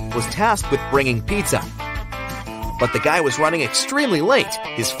 Brian, was tasked with bringing pizza. But the guy was running extremely late.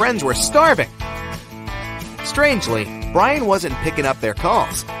 His friends were starving. Strangely, Brian wasn't picking up their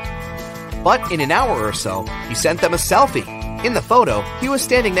calls. But in an hour or so, he sent them a selfie. In the photo, he was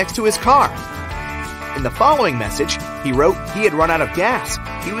standing next to his car. In the following message, he wrote he had run out of gas.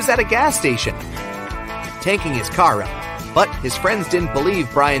 He was at a gas station, tanking his car up. But his friends didn't believe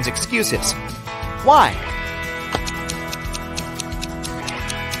Brian's excuses. Why?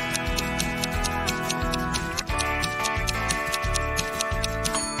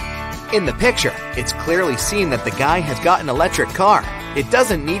 In the picture, it's clearly seen that the guy has got an electric car. It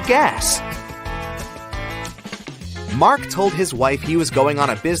doesn't need gas. Mark told his wife he was going on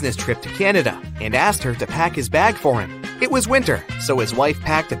a business trip to Canada and asked her to pack his bag for him. It was winter, so his wife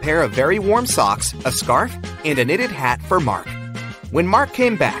packed a pair of very warm socks, a scarf, and a knitted hat for Mark. When Mark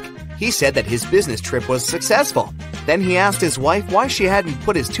came back, he said that his business trip was successful. Then he asked his wife why she hadn't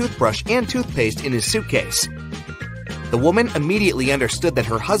put his toothbrush and toothpaste in his suitcase. The woman immediately understood that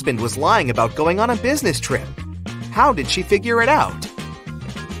her husband was lying about going on a business trip. How did she figure it out?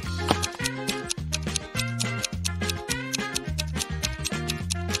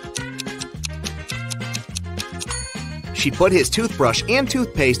 She put his toothbrush and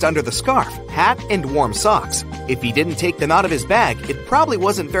toothpaste under the scarf, hat, and warm socks. If he didn't take them out of his bag, it probably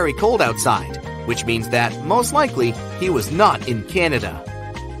wasn't very cold outside, which means that, most likely, he was not in Canada.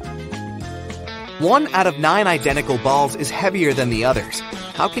 1 out of 9 identical balls is heavier than the others.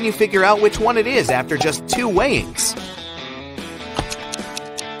 How can you figure out which one it is after just 2 weighings?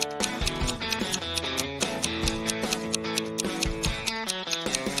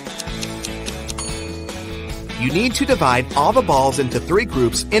 You need to divide all the balls into 3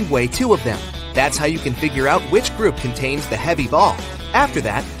 groups and weigh 2 of them. That's how you can figure out which group contains the heavy ball. After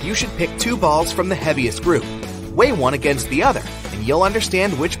that, you should pick 2 balls from the heaviest group. Weigh one against the other, and you'll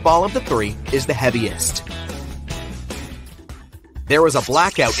understand which ball of the 3 is the heaviest. There was a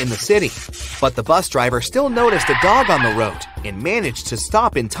blackout in the city, but the bus driver still noticed a dog on the road and managed to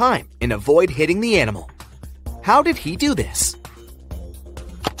stop in time and avoid hitting the animal. How did he do this?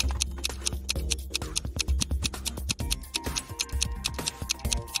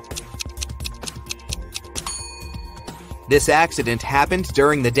 This accident happened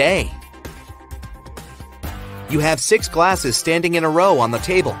during the day. You have 6 glasses standing in a row on the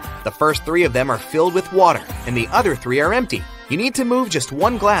table. The first 3 of them are filled with water, and the other 3 are empty. You need to move just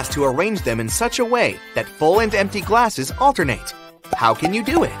one glass to arrange them in such a way that full and empty glasses alternate. How can you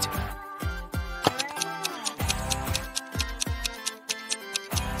do it?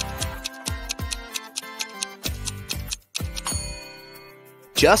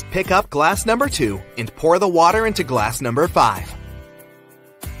 Just pick up glass number 2 and pour the water into glass number 5.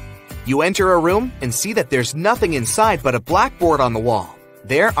 You enter a room and see that there's nothing inside but a blackboard on the wall.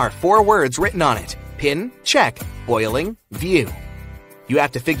 There are 4 words written on it: pin, check, boiling, view. You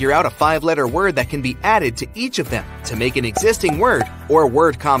have to figure out a 5-letter word that can be added to each of them to make an existing word or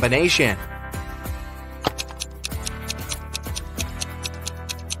word combination.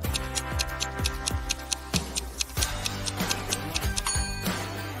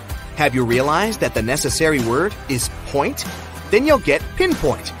 Have you realized that the necessary word is point? Then you'll get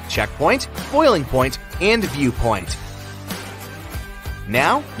pinpoint, checkpoint, boiling point, and viewpoint.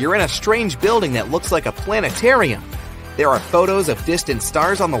 Now, you're in a strange building that looks like a planetarium. There are photos of distant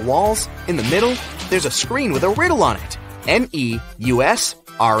stars on the walls. In the middle, there's a screen with a riddle on it. NEUSRNERRSTH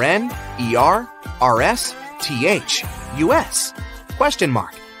question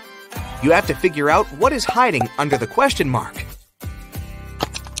mark. You have to figure out what is hiding under the question mark.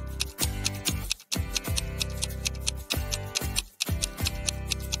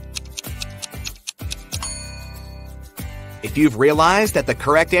 If you've realized that the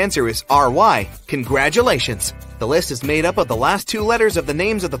correct answer is RY, congratulations! The list is made up of the last 2 letters of the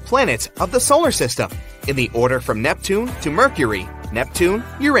names of the planets of the solar system, in the order from Neptune to Mercury, Neptune,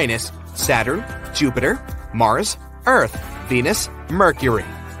 Uranus, Saturn, Jupiter, Mars, Earth, Venus, Mercury.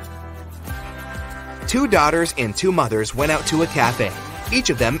 2 daughters and 2 mothers went out to a cafe. Each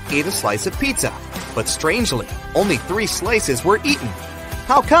of them ate a slice of pizza, but strangely, only 3 slices were eaten.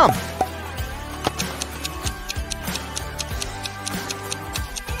 How come?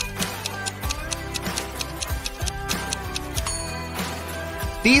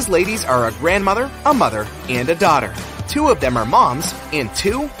 These ladies are a grandmother, a mother, and a daughter. 2 of them are moms, and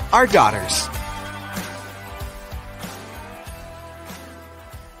 2 are daughters.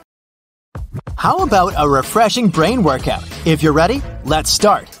 How about a refreshing brain workout? If you're ready, let's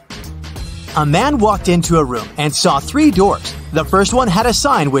start. A man walked into a room and saw 3 doors. The first one had a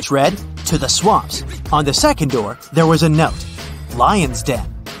sign which read, "To the swamps." On the second door, there was a note, "Lion's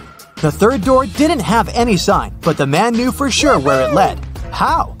Den." The third door didn't have any sign, but the man knew for sure where it led.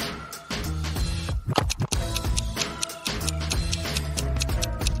 How?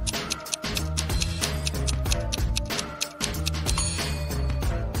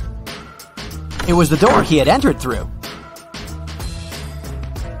 It was the door he had entered through.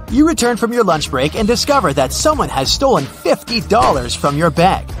 You return from your lunch break and discover that someone has stolen $50 from your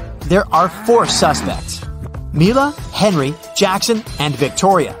bag. There are 4 suspects: Mila, Henry, Jackson, and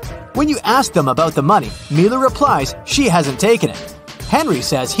Victoria. When you ask them about the money, Mila replies she hasn't taken it. Henry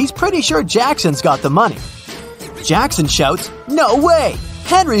says he's pretty sure Jackson's got the money. Jackson shouts, "No way!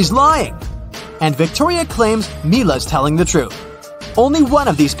 Henry's lying!" And Victoria claims Mila's telling the truth. Only one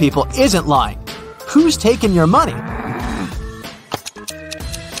of these people isn't lying. Who's taken your money?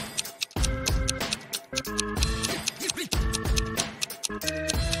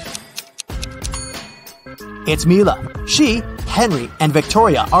 It's Mila. She, Henry, and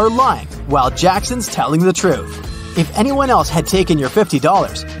Victoria are lying, while Jackson's telling the truth. If anyone else had taken your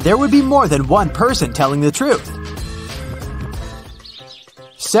 $50, there would be more than one person telling the truth.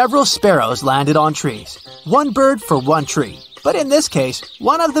 Several sparrows landed on trees. 1 bird for 1 tree. But in this case,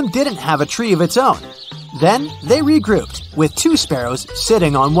 one of them didn't have a tree of its own. Then they regrouped, with 2 sparrows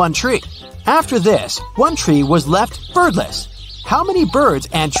sitting on 1 tree. After this, 1 tree was left birdless. How many birds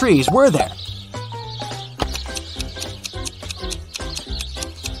and trees were there?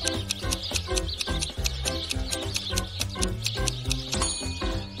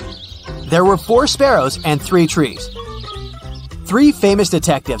 There were 4 sparrows and 3 trees. 3 famous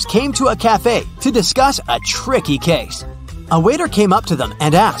detectives came to a cafe to discuss a tricky case. A waiter came up to them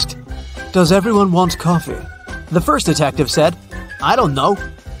and asked, "Does everyone want coffee?" The first detective said, "I don't know."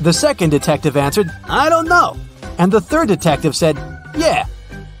 The second detective answered, "I don't know." And the third detective said, "Yeah."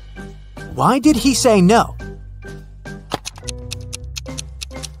 Why did he say no?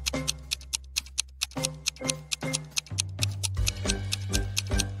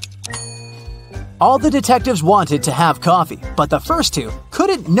 All the detectives wanted to have coffee, but the first two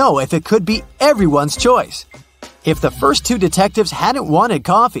couldn't know if it could be everyone's choice. If the first two detectives hadn't wanted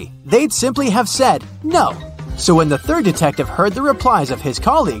coffee, they'd simply have said no. So when the third detective heard the replies of his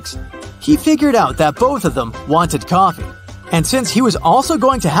colleagues, he figured out that both of them wanted coffee. And since he was also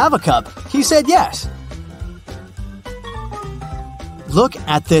going to have a cup, he said yes. Look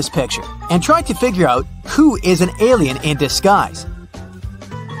at this picture and try to figure out who is an alien in disguise.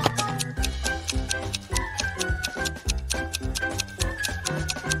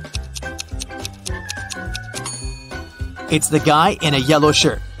 It's the guy in a yellow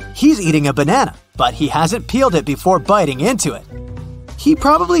shirt. He's eating a banana, but he hasn't peeled it before biting into it. He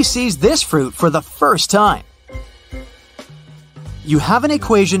probably sees this fruit for the first time. You have an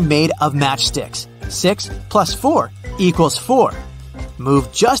equation made of matchsticks. 6 plus 4 equals 4.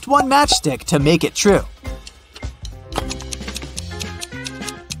 Move just one matchstick to make it true.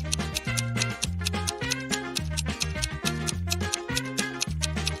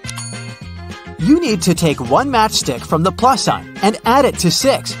 You need to take one matchstick from the plus sign and add it to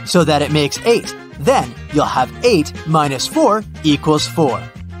 6 so that it makes 8. Then you'll have 8 minus 4 equals 4.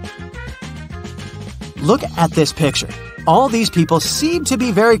 Look at this picture. All these people seem to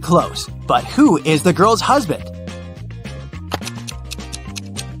be very close, but who is the girl's husband?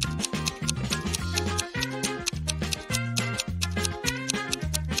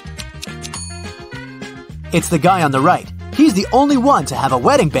 It's the guy on the right. He's the only one to have a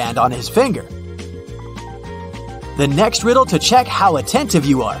wedding band on his finger. The next riddle to check how attentive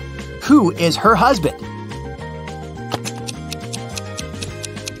you are. Who is her husband?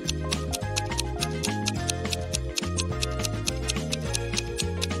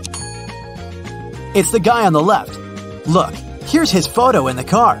 It's the guy on the left. Look, here's his photo in the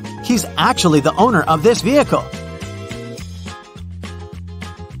car. He's actually the owner of this vehicle.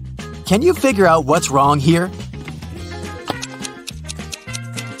 Can you figure out what's wrong here?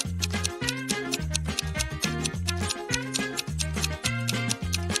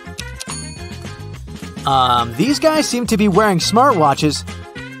 These guys seem to be wearing smartwatches.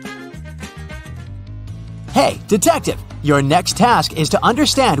 Hey, detective, your next task is to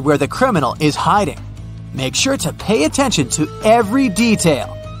understand where the criminal is hiding. Make sure to pay attention to every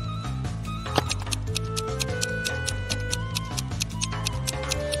detail.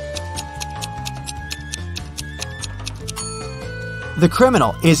 The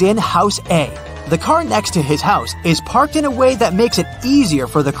criminal is in House A. The car next to his house is parked in a way that makes it easier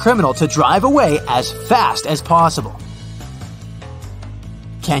for the criminal to drive away as fast as possible.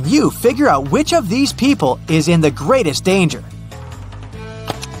 Can you figure out which of these people is in the greatest danger?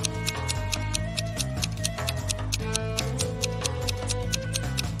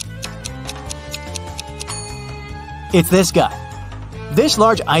 It's this guy. This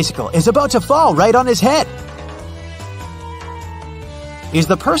large icicle is about to fall right on his head. Is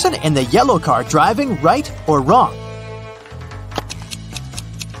the person in the yellow car driving right or wrong?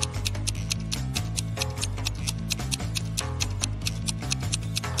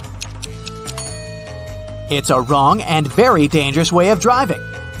 It's a wrong and very dangerous way of driving.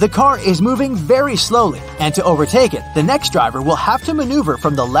 The car is moving very slowly, and to overtake it, the next driver will have to maneuver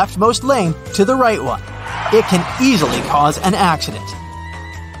from the leftmost lane to the right one. It can easily cause an accident.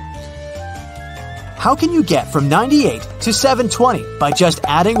 How can you get from 98 to 720 by just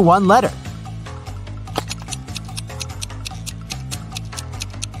adding one letter?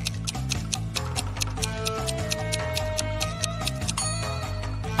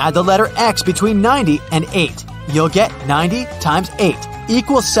 Add the letter X between 90 and 8. You'll get 90 times 8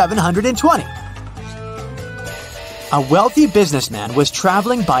 equals 720. A wealthy businessman was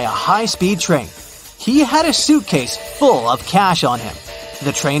traveling by a high-speed train. He had a suitcase full of cash on him.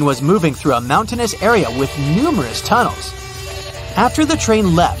 The train was moving through a mountainous area with numerous tunnels. After the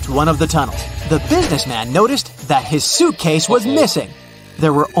train left one of the tunnels, the businessman noticed that his suitcase was missing.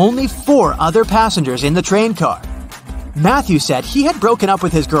 There were only 4 other passengers in the train car. Matthew said he had broken up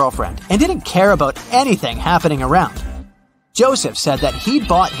with his girlfriend and didn't care about anything happening around. Joseph said that he'd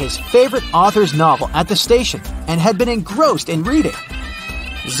bought his favorite author's novel at the station and had been engrossed in reading.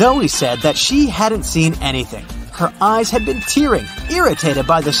 Zoe said that she hadn't seen anything. Her eyes had been tearing, irritated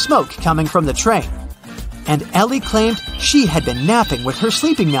by the smoke coming from the train. And Ellie claimed she had been napping with her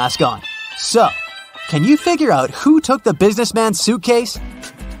sleeping mask on. So, can you figure out who took the businessman's suitcase?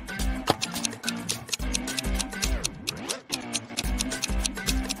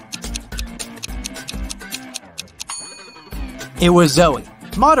 It was Zoe.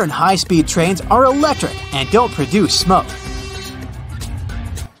 Modern high-speed trains are electric and don't produce smoke.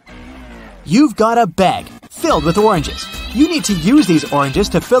 You've got a bag filled with oranges. You need to use these oranges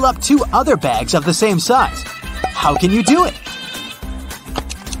to fill up 2 other bags of the same size. How can you do it?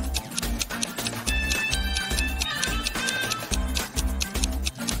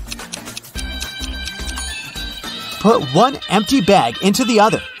 Put 1 empty bag into the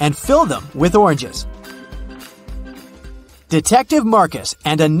other and fill them with oranges. Detective Marcus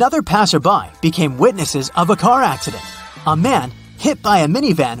and another passerby became witnesses of a car accident. A man, hit by a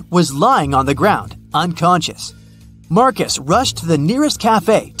minivan, was lying on the ground, unconscious. Marcus rushed to the nearest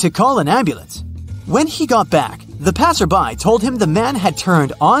cafe to call an ambulance. When he got back, the passerby told him the man had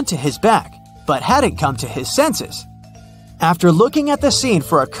turned onto his back, but hadn't come to his senses. After looking at the scene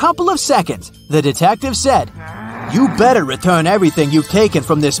for a couple of seconds, the detective said, "You better return everything you've taken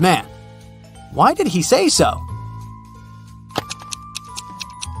from this man." Why did he say so?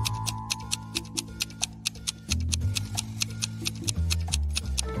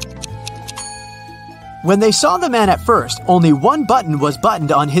 When they saw the man at first, only 1 button was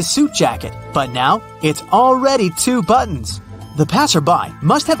buttoned on his suit jacket, but now it's already 2 buttons. The passerby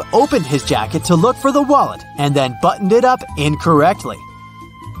must have opened his jacket to look for the wallet and then buttoned it up incorrectly.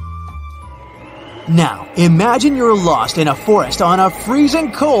 Now, imagine you're lost in a forest on a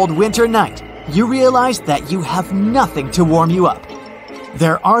freezing cold winter night. You realize that you have nothing to warm you up.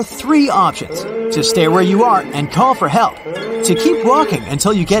 There are 3 options: to stay where you are and call for help, to keep walking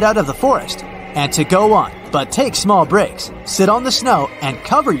until you get out of the forest, and to go on, but take small breaks, sit on the snow, and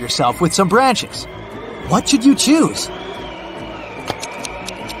cover yourself with some branches. What should you choose?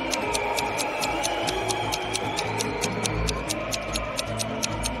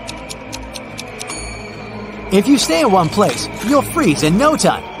 If you stay in one place, you'll freeze in no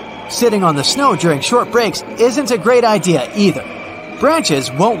time. Sitting on the snow during short breaks isn't a great idea either.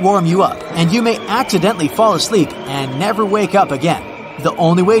 Branches won't warm you up, and you may accidentally fall asleep and never wake up again. The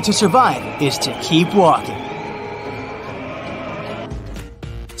only way to survive is to keep walking.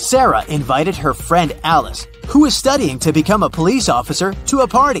 Sarah invited her friend Alice, who was studying to become a police officer, to a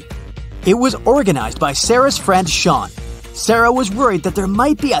party. It was organized by Sarah's friend Sean. Sarah was worried that there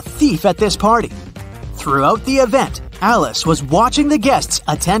might be a thief at this party. Throughout the event, Alice was watching the guests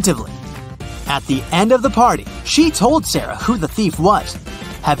attentively. At the end of the party, she told Sarah who the thief was.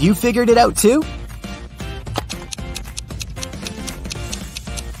 Have you figured it out too?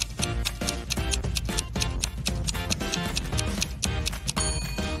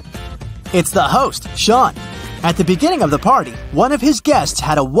 It's the host, Sean. At the beginning of the party, one of his guests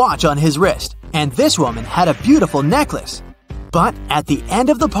had a watch on his wrist, and this woman had a beautiful necklace. But at the end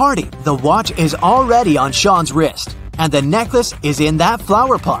of the party, the watch is already on Sean's wrist, and the necklace is in that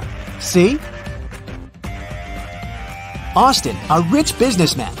flower pot. See? Austin, a rich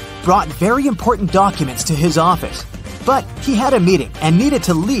businessman, brought very important documents to his office, but he had a meeting and needed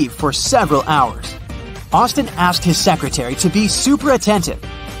to leave for several hours. Austin asked his secretary to be super attentive.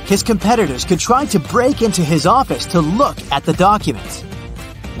 His competitors could try to break into his office to look at the documents.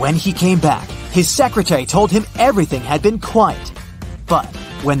 When he came back, his secretary told him everything had been quiet. But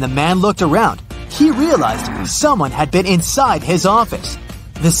when the man looked around, he realized someone had been inside his office.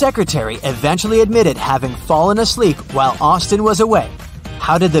 The secretary eventually admitted having fallen asleep while Austin was away.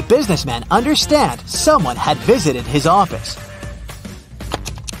 How did the businessman understand someone had visited his office?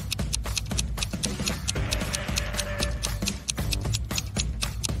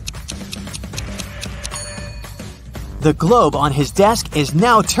 The globe on his desk is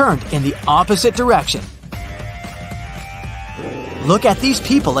now turned in the opposite direction. Look at these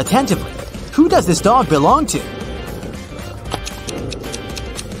people attentively. Who does this dog belong to?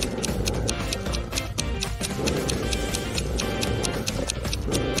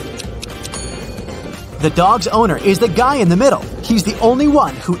 The dog's owner is the guy in the middle. He's the only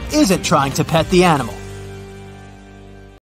one who isn't trying to pet the animal.